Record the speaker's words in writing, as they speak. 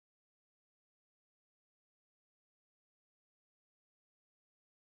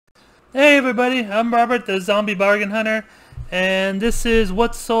Hey everybody, I'm Robert, the Zombie Bargain Hunter, and this is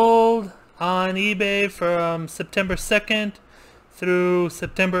what sold on eBay from September 2nd through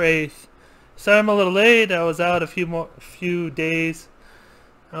September 8th. Sorry I'm a little late. I was out a few days.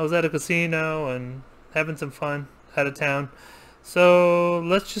 I was at a casino and having some fun out of town. So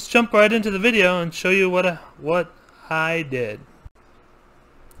let's just jump right into the video and show you what I did.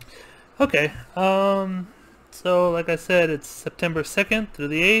 Okay, so like I said, it's September 2nd through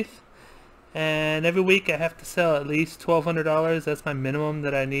the 8th. And every week I have to sell at least $1,200. That's my minimum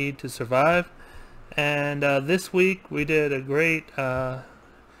that I need to survive. And this week we did a great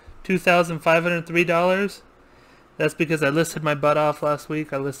 $2,503. That's because I listed my butt off last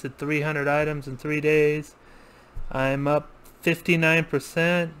week. I listed 300 items in 3 days. I'm up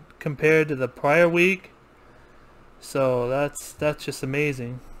 59% compared to the prior week. So that's just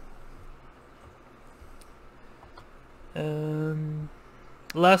amazing.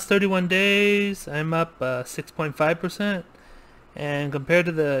 Last 31 days I'm up 6.5%, and compared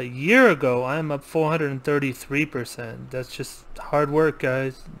to the year ago I'm up 433%. That's just hard work,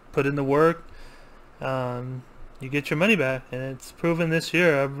 guys. Put in the work, you get your money back, and it's proven this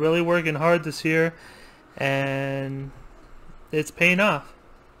year. I'm really working hard this year and it's paying off.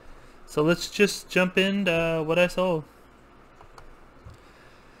 So let's just jump into what I sold.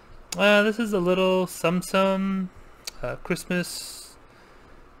 This is a little Sum Christmas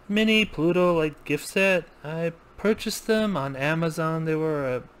mini Pluto like gift set. I purchased them on Amazon. They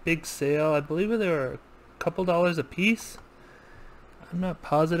were a big sale. I believe they were a couple dollars a piece. I'm not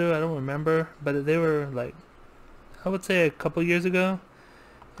positive, I don't remember, but they were like, I would say a couple years ago.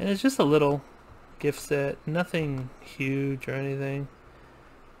 And it's just a little gift set, nothing huge or anything.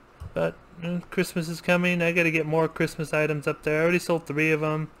 But Christmas is coming. I gotta get more Christmas items up there. I already sold 3 of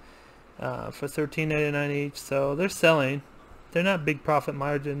them for $13.99 each, so they're selling. They're not big profit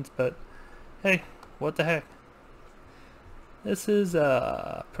margins, but hey, what the heck. This is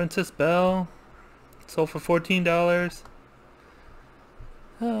Princess Belle. Sold for $14.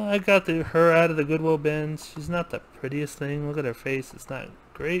 I got her out of the Goodwill bins. She's not the prettiest thing. Look at her face. It's not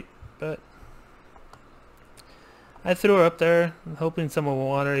great, but I threw her up there hoping someone would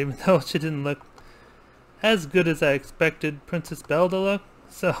want her, even though she didn't look as good as I expected Princess Belle to look.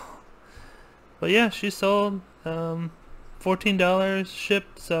 So, but yeah, she sold. $14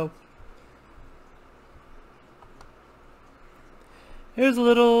 shipped. So here's a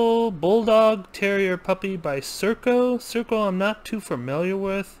little Bulldog Terrier puppy by Circo. Circo I'm not too familiar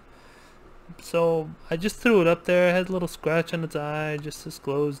with, so I just threw it up there. It had a little scratch on its eye, just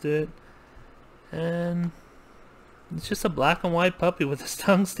disclosed it, and it's just a black and white puppy with his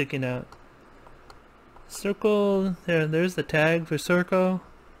tongue sticking out. Circo, there's the tag for Circo.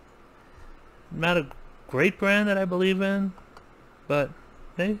 Not a great brand that I believe in, but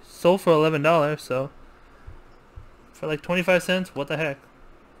they sold for $11, so for like 25 cents, what the heck.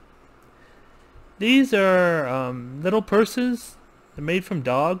 These are little purses. They're made from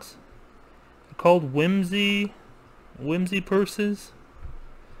dogs. They're called Whimsy purses.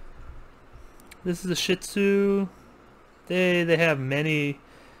 This is a Shih Tzu. They have many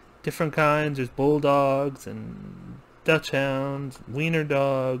different kinds. There's bulldogs and Dutch hounds, wiener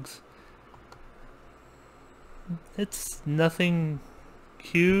dogs. It's nothing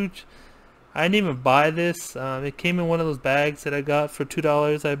huge. I didn't even buy this. It came in one of those bags that I got for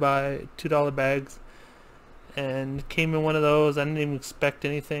 $2. I buy $2 bags, and it came in one of those. I didn't even expect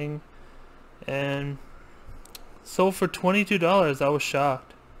anything, and sold for $22. I was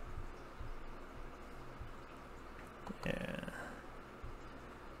shocked. Yeah.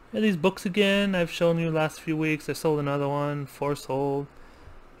 These books again. I've shown you last few weeks. I sold another one. 4 sold.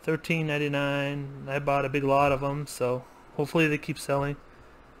 $13.99. I bought a big lot of them, so hopefully they keep selling.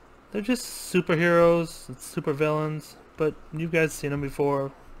 They're just superheroes, super villains, but you guys seen them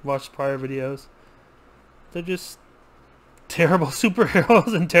before, watched prior videos. They're just terrible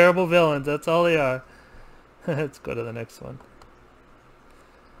superheroes and terrible villains. That's all they are. Let's go to the next one.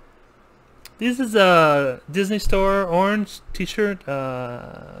 This is a Disney Store orange t-shirt,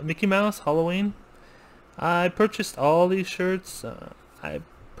 Mickey Mouse Halloween. I purchased all these shirts. I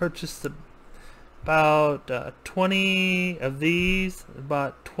purchased about 20 of these,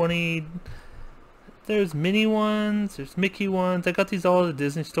 about 20. There's Minnie ones, there's Mickey ones. I got these all at the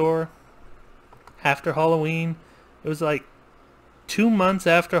Disney Store after Halloween. It was like 2 months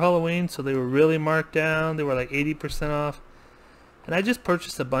after Halloween, so they were really marked down. They were like 80% off, and I just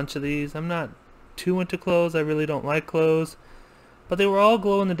purchased a bunch of these. I'm not too into clothes. I really don't like clothes, but they were all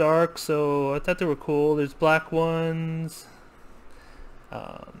glow in the dark, so I thought they were cool. There's black ones.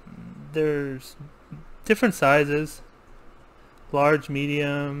 There's different sizes, large,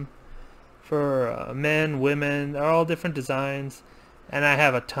 medium, for men, women. They're all different designs, and I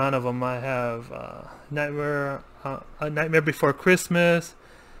have a ton of them. I have A Nightmare Before Christmas,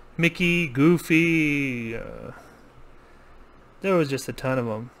 Mickey, Goofy. There was just a ton of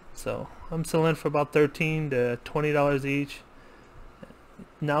them. So I'm selling for about $13 to $20 each.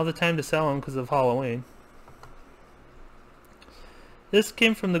 Now the time to sell them because of Halloween. This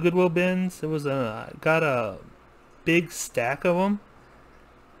came from the Goodwill bins. It was got a big stack of them.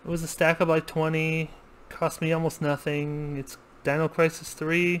 It was a stack of like 20. Cost me almost nothing. It's Dino Crisis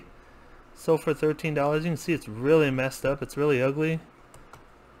 3. Sold for $13. You can see it's really messed up. It's really ugly.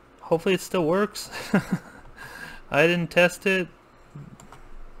 Hopefully it still works. I didn't test it.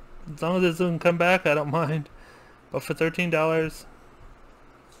 As long as it doesn't come back, I don't mind. But for $13,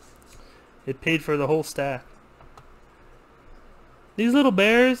 it paid for the whole stack. These little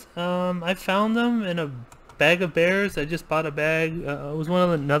bears, I found them in a bag of bears. I just bought a bag. It was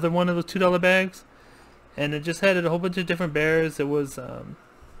another one of those $2 bags, and it just had a whole bunch of different bears. It was an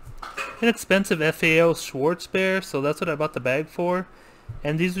expensive FAO Schwartz bear, so that's what I bought the bag for.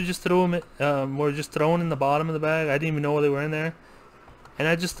 And these were just were just thrown in the bottom of the bag. I didn't even know they were in there, and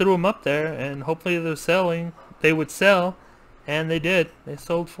I just threw them up there, and hopefully they would sell, and they did. They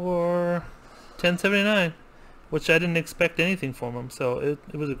sold for $10.79. Which I didn't expect anything from them, so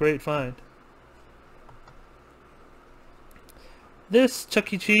it was a great find. This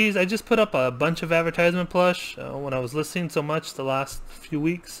Chuck E. Cheese, I just put up a bunch of advertisement plush when I was listing so much the last few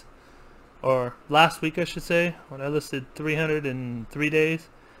weeks, or last week I should say, when I listed 303 days,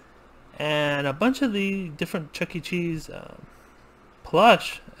 and a bunch of the different Chuck E. Cheese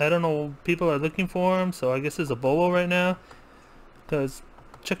plush. I don't know, people are looking for them, so I guess there's a bolo right now, because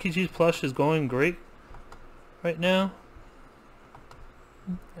Chuck E. Cheese plush is going great right now.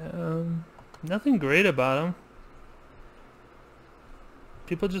 Nothing great about them.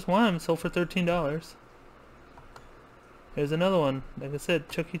 People just want them. Sold for $13. Here's another one. Like I said,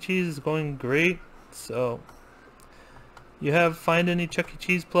 Chuck E. Cheese is going great. So find any Chuck E.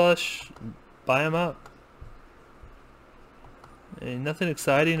 Cheese plush, buy them up. Ain't nothing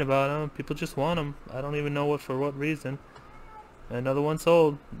exciting about them. People just want them. I don't even know for what reason. Another one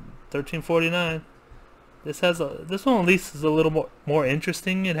sold, $13.49. This one at least is a little more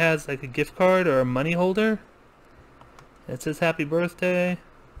interesting. It has like a gift card or a money holder. It says happy birthday.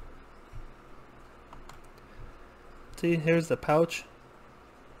 See, here's the pouch.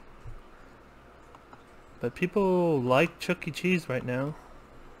 But people like Chuck E. Cheese right now,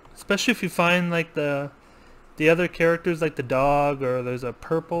 especially if you find like the other characters, like the dog, or there's a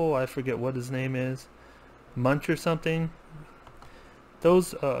purple, I forget what his name is, Munch or something.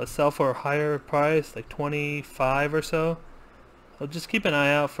 Those sell for a higher price, like $25 or so. So just keep an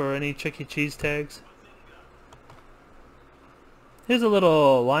eye out for any Chuck E. Cheese tags. Here's a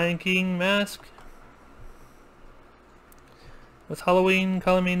little Lion King mask. With Halloween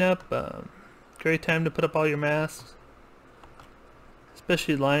coming up, great time to put up all your masks.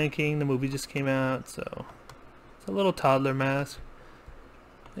 Especially Lion King, the movie just came out, so it's a little toddler mask.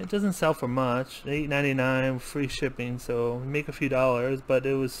 It doesn't sell for much, $8.99 free shipping, so you make a few dollars, but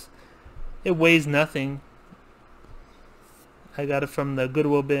it weighs nothing. I got it from the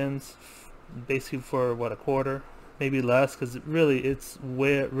Goodwill bins, basically for what, a quarter, maybe less, because it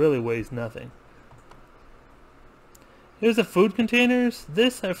really weighs nothing. Here's the food containers.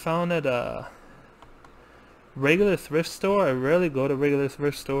 This I found at a regular thrift store. I rarely go to regular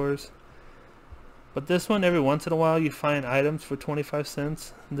thrift stores. But this one, every once in a while, you find items for 25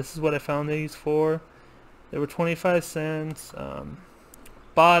 cents. This is what I found these for. They were 25 cents.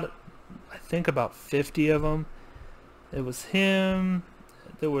 Bought, I think, about 50 of them. It was him.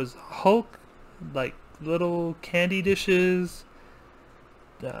 There was Hulk, like little candy dishes.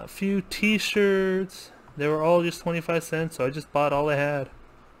 A few t-shirts. They were all just 25 cents, so I just bought all I had.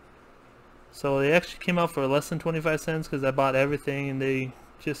 So they actually came out for less than 25 cents because I bought everything, and they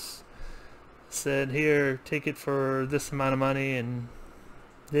just said, here, take it for this amount of money, and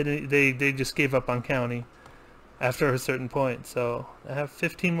they just gave up on counting after a certain point. So I have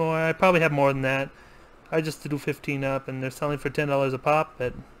 15 more. I probably have more than that. I just do 15 up, and they're selling for $10 a pop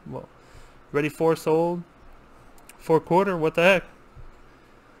at, well, ready for sold for a quarter. What the heck?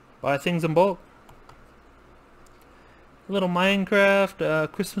 Buy things in bulk. Little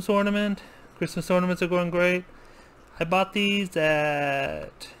Minecraft Christmas ornament. Christmas ornaments are going great. I bought these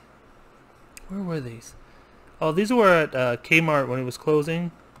at, where were these? Oh, these were at Kmart when it was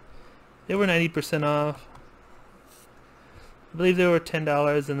closing. They were 90% off. I believe they were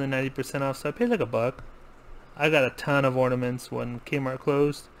 $10 and then 90% off, so I paid like $1. I got a ton of ornaments when Kmart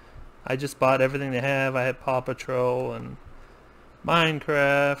closed. I just bought everything they have. I had Paw Patrol and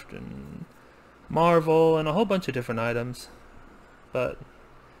Minecraft and Marvel, and a whole bunch of different items. But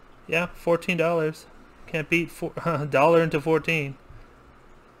yeah, $14. Can't beat a dollar into 14.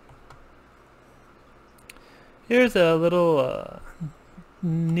 Here's a little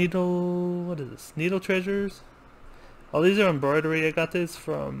needle. What is this? Needle treasures. Oh, these are embroidery. I got this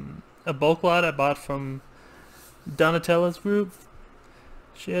from a bulk lot I bought from Donatella's group.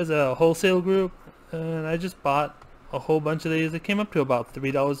 She has a wholesale group, and I just bought a whole bunch of these. It came up to about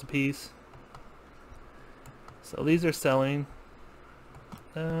 $3 a piece. So these are selling.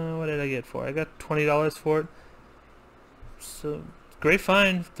 What did I get for it? I got $20 for it. So great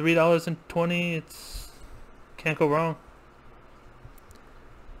find. $3.20. It's can't go wrong.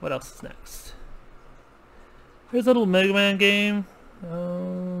 What else is next? Here's a little Mega Man game.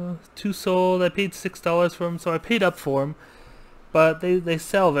 2 sold. I paid $6 for them, so I paid up for them. But they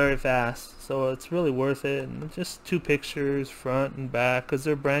sell very fast, so it's really worth it. And just 2 pictures, front and back, because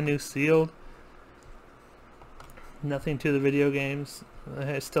they're brand new sealed. Nothing to the video games.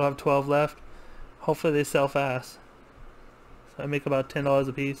 I still have 12 left. Hopefully they sell fast. So I make about $10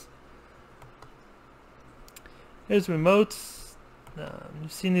 a piece. Here's remotes.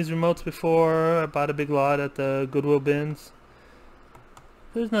 You've seen these remotes before. I bought a big lot at the Goodwill bins.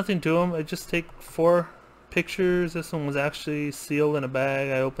 There's nothing to them. I just take 4 pictures. This one was actually sealed in a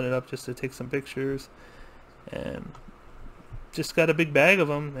bag. I opened it up just to take some pictures. And just got a big bag of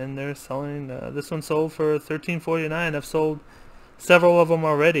them, and they're selling. This one sold for $13.49. I've sold several of them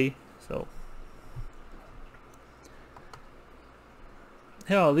already. So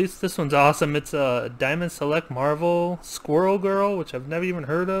yeah, at least this one's awesome. It's a Diamond Select Marvel Squirrel Girl, which I've never even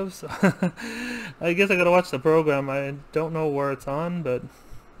heard of. So I guess I gotta watch the program. I don't know where it's on, but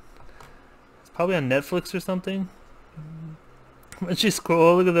it's probably on Netflix or something. When she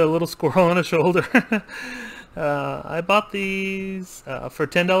squirrel, look at the little squirrel on her shoulder. I bought these for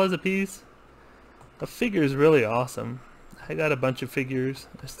 $10 a piece. The figure is really awesome. I got a bunch of figures.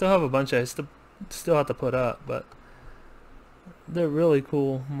 I still have a bunch I still have to put up, but they're really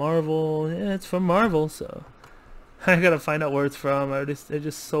cool. Marvel, yeah, it's from Marvel, so I gotta find out where it's from. I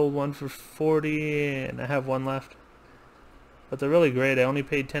just sold one for $40, and I have one left. But they're really great. I only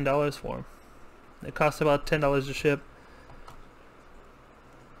paid $10 for them. It costs about $10 to ship.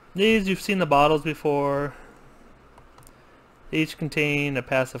 These, you've seen the bottles before. They each contain a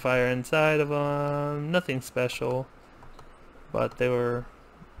pacifier inside of them. Nothing special, but they were,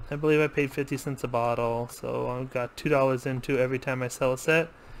 I believe I paid 50 cents a bottle, so I've got $2 into every time I sell a set,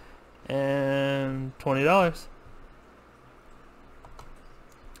 and $20.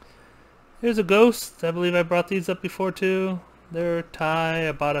 Here's a ghost. I believe I brought these up before too. They're Thai.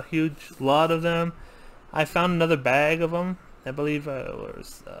 I bought a huge lot of them. I found another bag of them. I believe there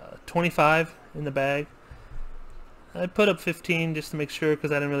was 25 in the bag. I put up 15 just to make sure,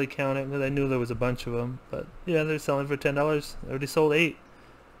 because I didn't really count it, because I knew there was a bunch of them. But yeah, they're selling for $10. I already sold 8.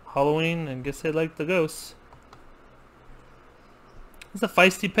 Halloween, I guess they like the ghosts. It's a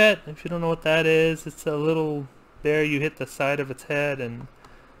feisty pet. If you don't know what that is, it's a little bear. You hit the side of its head and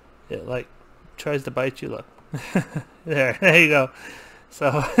it like tries to bite you. Look. there you go.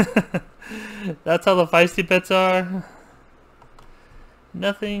 So that's how the feisty pets are.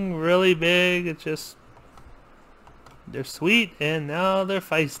 Nothing really big. It's just they're sweet and now they're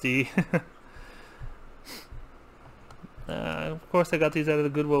feisty. Of course I got these out of the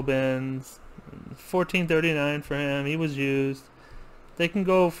Goodwill bins. $14.39 for him. He was used. They can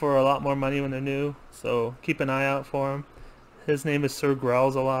go for a lot more money when they're new, so keep an eye out for him. His name is Sir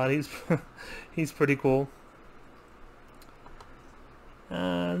Growls a lot. He's pretty cool.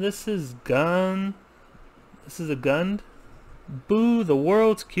 This is Gun. This is a Gund. Boo, the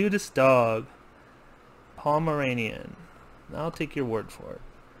world's cutest dog. Pomeranian. I'll take your word for it.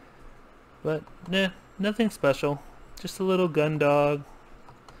 But nah, nothing special. Just a little gun dog.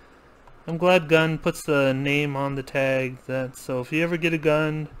 I'm glad Gun puts the name on the tag. So if you ever get a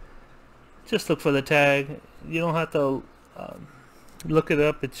gun, just look for the tag. You don't have to look it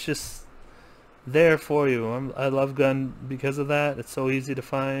up. It's just there for you. I love Gun because of that. It's so easy to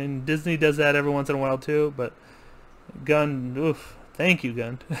find. Disney does that every once in a while too, but Gun, oof, thank you,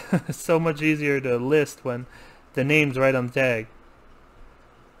 Gun. It's so much easier to list when the name's right on the tag.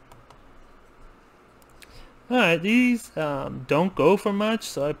 Alright, these don't go for much,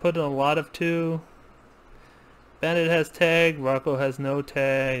 so I put in a lot of 2. Bandit has tag, Rocco has no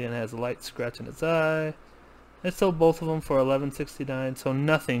tag, and has a light scratch in its eye. I sold both of them for $11.69, so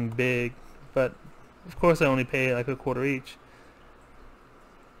nothing big, but of course I only pay like a quarter each.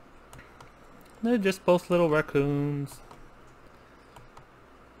 They're just both little raccoons.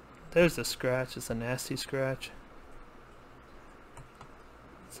 There's a scratch. It's a nasty scratch.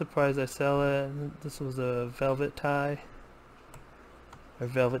 It's surprised I sell it. This was a velvet tie. Or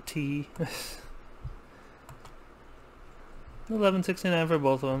velvet tee. $11.69 for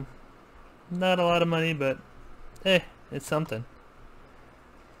both of them. Not a lot of money, but hey, it's something.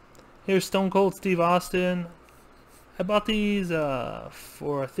 Here's Stone Cold Steve Austin. I bought these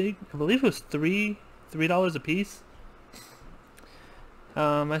for I believe it was $3 a piece.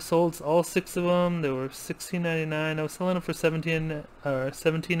 I sold all 6 of them. They were $16.99. I was selling them for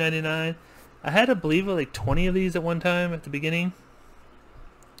 $17.99. I had, I believe, like 20 of these at one time at the beginning.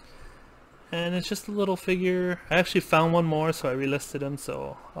 And it's just a little figure. I actually found one more, so I relisted them.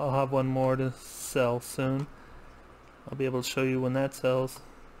 So I'll have one more to sell soon. I'll be able to show you when that sells.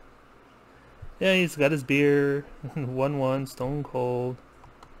 Yeah, he's got his beer. 1-1, Stone Cold.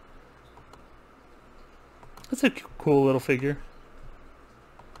 That's a cool little figure.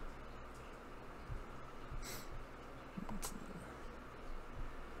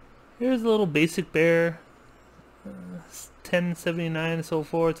 Here's a little basic bear. $10.79 so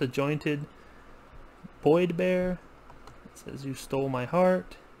far. It's a jointed Boyd bear. It says, "You stole my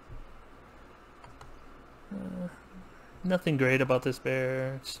heart." Nothing great about this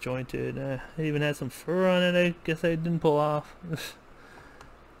bear. It's jointed. It even has some fur on it. I guess I didn't pull off.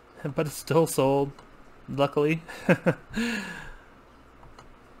 But it's still sold. Luckily.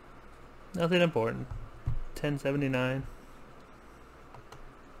 Nothing important. $10.79.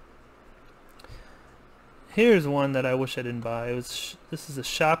 Here's one that I wish I didn't buy. This is a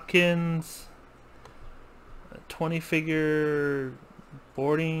Shopkins 20 figure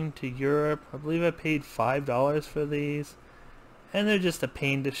boarding to Europe. I believe I paid $5 for these, and they're just a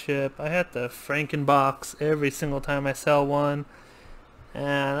pain to ship. I have to Frankenbox every single time I sell one,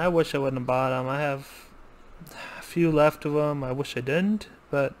 and I wish I wouldn't have bought them. I have a few left of them. I wish I didn't,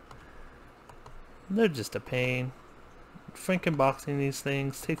 but they're just a pain. Frankenboxing these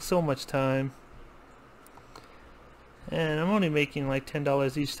things takes so much time. And I'm only making like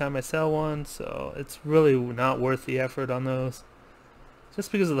 $10 each time I sell one, so it's really not worth the effort on those. Just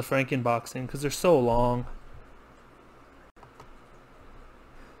because of the Frankenboxing, because they're so long.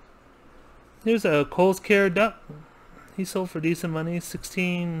 Here's a Cole's Care duck. He sold for decent money,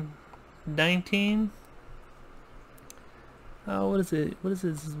 $16.19. What is it? What is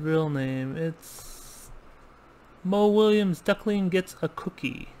his real name? It's Mo Williams Duckling Gets a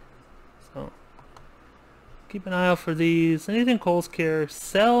Cookie. So keep an eye out for these. Anything Cole's Care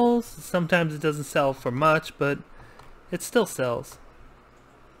sells. Sometimes it doesn't sell for much, but it still sells.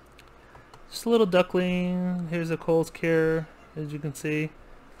 Just a little duckling. Here's a Cole's Care, as you can see.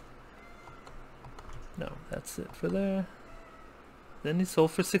 No, that's it for there. Then he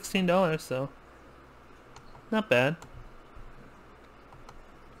sold for $16, so not bad.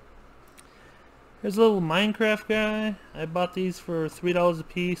 Here's a little Minecraft guy. I bought these for $3 a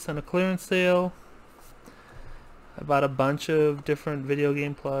piece on a clearance sale. I bought a bunch of different video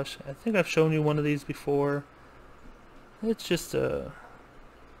game plush. I think I've shown you one of these before. It's just a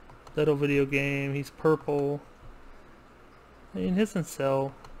little video game. He's purple. I mean, he doesn't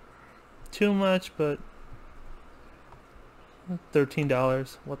sell too much, but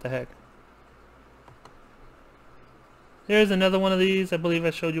 $13. What the heck. There's another one of these. I believe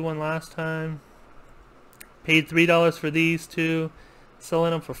I showed you one last time. Paid $3 for these two.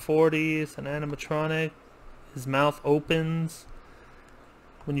 Selling them for $40. It's an animatronic. His mouth opens.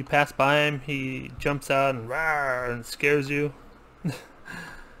 When you pass by him, he jumps out and rawr and scares you.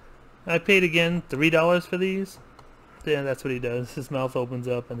 I paid again $3 for these. Yeah, that's what he does. His mouth opens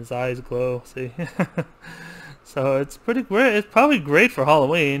up and his eyes glow. See? So it's pretty great. It's probably great for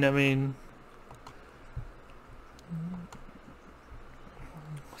Halloween. I mean,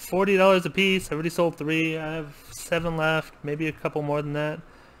 $40 a piece. I already sold 3. I have 7 left. Maybe a couple more than that.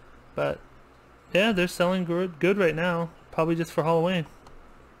 But yeah, they're selling good right now. Probably just for Halloween.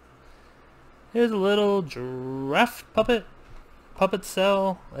 Here's a little giraffe puppet. Puppet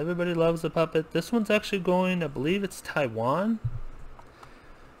sell. Everybody loves a puppet. This one's actually going, I believe it's Taiwan.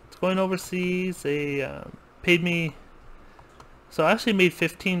 It's going overseas. They paid me, so I actually made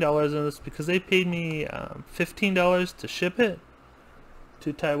 $15 on this because they paid me $15 to ship it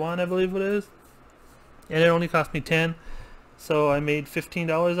to Taiwan, I believe it is, and it only cost me $10, so I made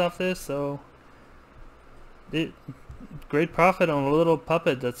 $15 off this. So great profit on a little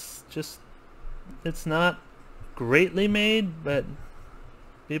puppet that's just, it's not greatly made, but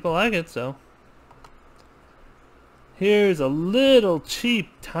people like it. So here's a little cheap,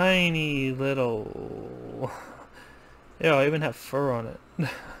 tiny little, yeah, I even have fur on it.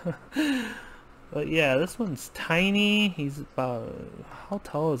 But yeah, this one's tiny. He's about, how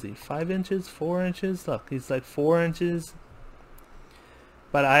tall is he? 5 inches, 4 inches? Look, he's like 4 inches.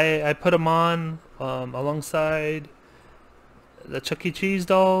 But I put them on alongside the Chuck E. Cheese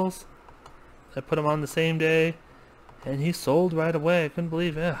dolls. I put them on the same day, and he sold right away. I couldn't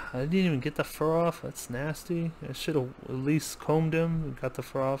believe it. I didn't even get the fur off. That's nasty. I should have at least combed him and got the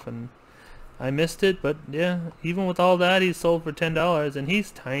fur off, and I missed it. But yeah, even with all that, he sold for $10, and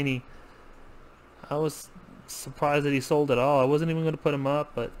he's tiny. I was surprised that he sold at all. I wasn't even going to put him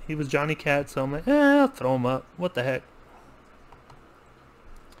up, but he was Johnny Cat, so I'm like, I'll throw him up. What the heck?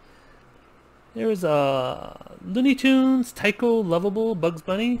 There's a Looney Tunes Tycho Lovable Bugs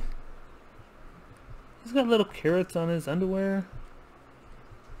Bunny. He's got little carrots on his underwear.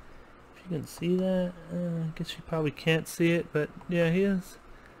 If you can see that, I guess you probably can't see it, but yeah, he is.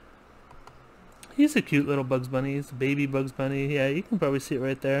 He's a cute little Bugs Bunny. He's a baby Bugs Bunny. Yeah, you can probably see it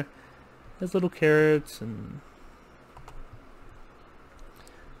right there. There's little carrots, and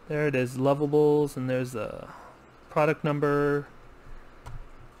there it is, Lovables, and there's a product number.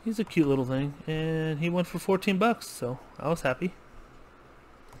 He's a cute little thing, and he went for 14 bucks, so I was happy.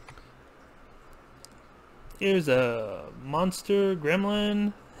 Here's a monster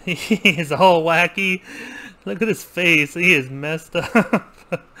gremlin. He is all wacky. Look at his face. He is messed up.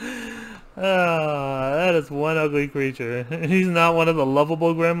 That is one ugly creature. He's not one of the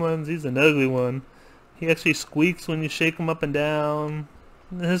lovable gremlins. He's an ugly one. He actually squeaks when you shake him up and down.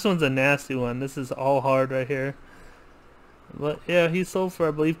 This one's a nasty one. This is all hard right here. But yeah, he sold for,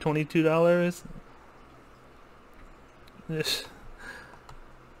 I believe, $22.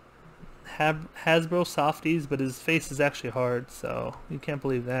 Hasbro softies, but his face is actually hard, so you can't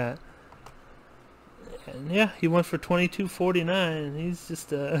believe that. And yeah, he went for $22.49. He's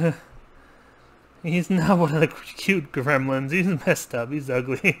just he's not one of the cute gremlins. He's messed up. He's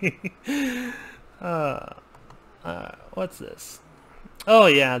ugly. What's this? Oh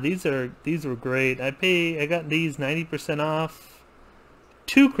yeah, these were great. I got these 90% off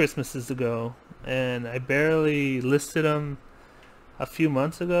 2 Christmases ago, and I barely listed them a few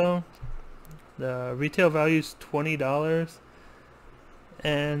months ago. The retail value is $20,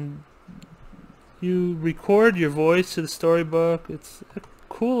 and you record your voice to the storybook. It's a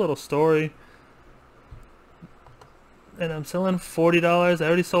cool little story, and I'm selling $40. I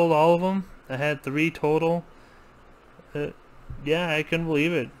already sold all of them. I had 3 total. Yeah, I couldn't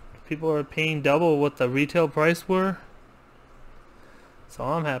believe it. People are paying double what the retail price were, so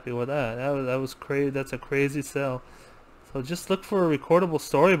I'm happy with that. That was crazy. That's a crazy sell. So just look for recordable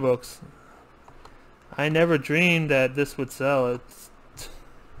storybooks. I never dreamed that this would sell.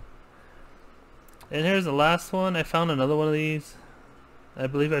 And here's the last one. I found another one of these. I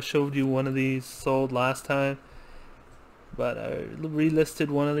believe I showed you one of these sold last time, but I relisted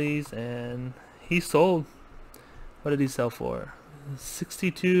one of these, and he sold. What did he sell for?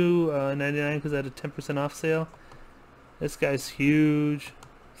 $62.99 because I had a 10% off sale. This guy's huge.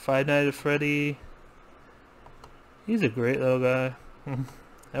 Five Nights at Freddy. He's a great little guy.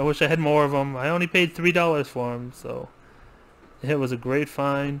 I wish I had more of them. I only paid $3 for him, so it was a great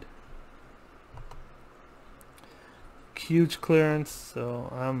find. Huge clearance,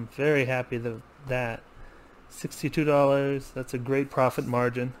 so I'm very happy with that. $62. That's a great profit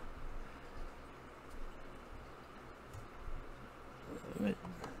margin.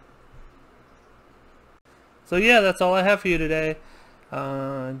 So yeah, that's all I have for you today.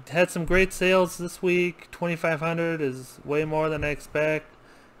 Had some great sales this week. 2,500 is way more than I expect.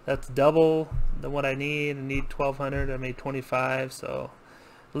 That's double than what I need. I need 1,200. I made 25. So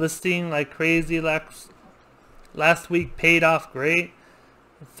listing like crazy. Last week paid off great.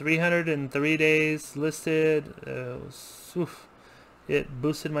 303 days listed. It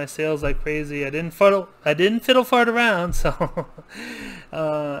boosted my sales like crazy. I didn't fiddle fart around. So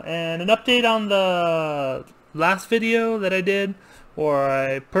and an update on the last video that I did, or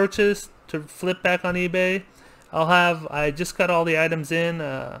I purchased to flip back on eBay. I just got all the items in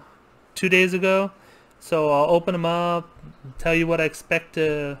 2 days ago, so I'll open them up, tell you what I expect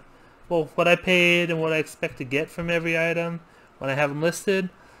to, what I paid and what I expect to get from every item when I have them listed.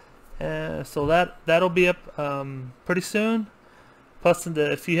 So that'll be up pretty soon. Plus,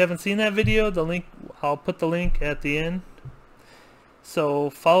 if you haven't seen that video, the link, I'll put the link at the end. So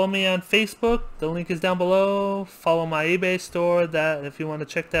follow me on Facebook. The link is down below. Follow my eBay store. That, if you want to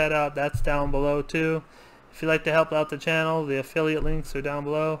check that out, that's down below too. If you'd like to help out the channel, the affiliate links are down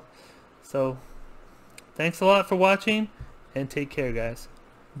below. So thanks a lot for watching, and take care, guys.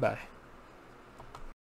 Bye.